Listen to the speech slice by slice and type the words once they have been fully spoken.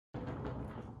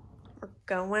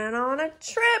going on a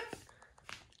trip.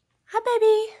 Hi,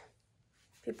 baby.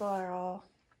 People are all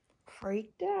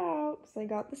freaked out because I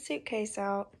got the suitcase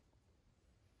out.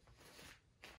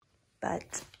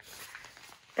 But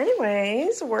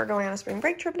anyways, we're going on a spring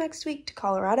break trip next week to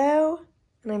Colorado.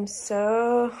 And I'm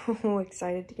so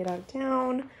excited to get out of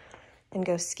town and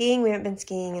go skiing. We haven't been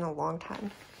skiing in a long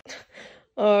time.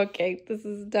 Okay, this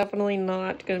is definitely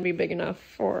not going to be big enough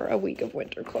for a week of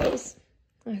winter clothes.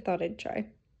 I thought I'd try.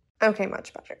 Okay,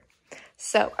 much better.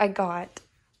 So I got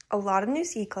a lot of new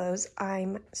ski clothes.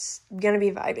 I'm going to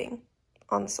be vibing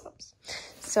on the slopes.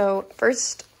 So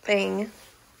first thing,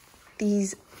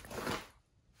 these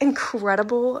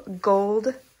incredible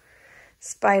gold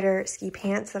Spider ski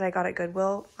pants that I got at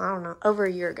Goodwill, I don't know, over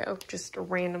a year ago, just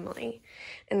randomly.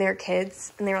 And they're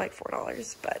kids, and they're like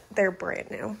 $4, but they're brand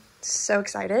new. So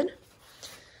excited.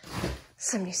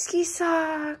 Some new ski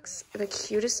socks, the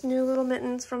cutest new little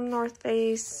mittens from North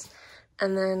Face,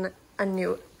 and then a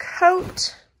new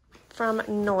coat from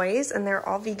Noise, and they're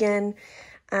all vegan.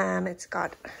 It's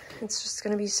just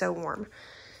gonna be so warm.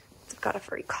 It's got a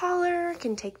furry collar,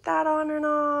 can take that on and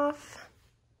off.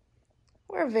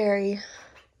 We're very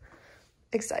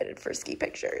excited for ski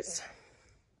pictures.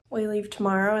 We leave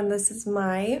tomorrow, and this is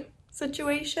my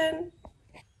situation.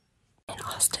 And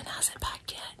Austin hasn't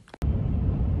packed yet.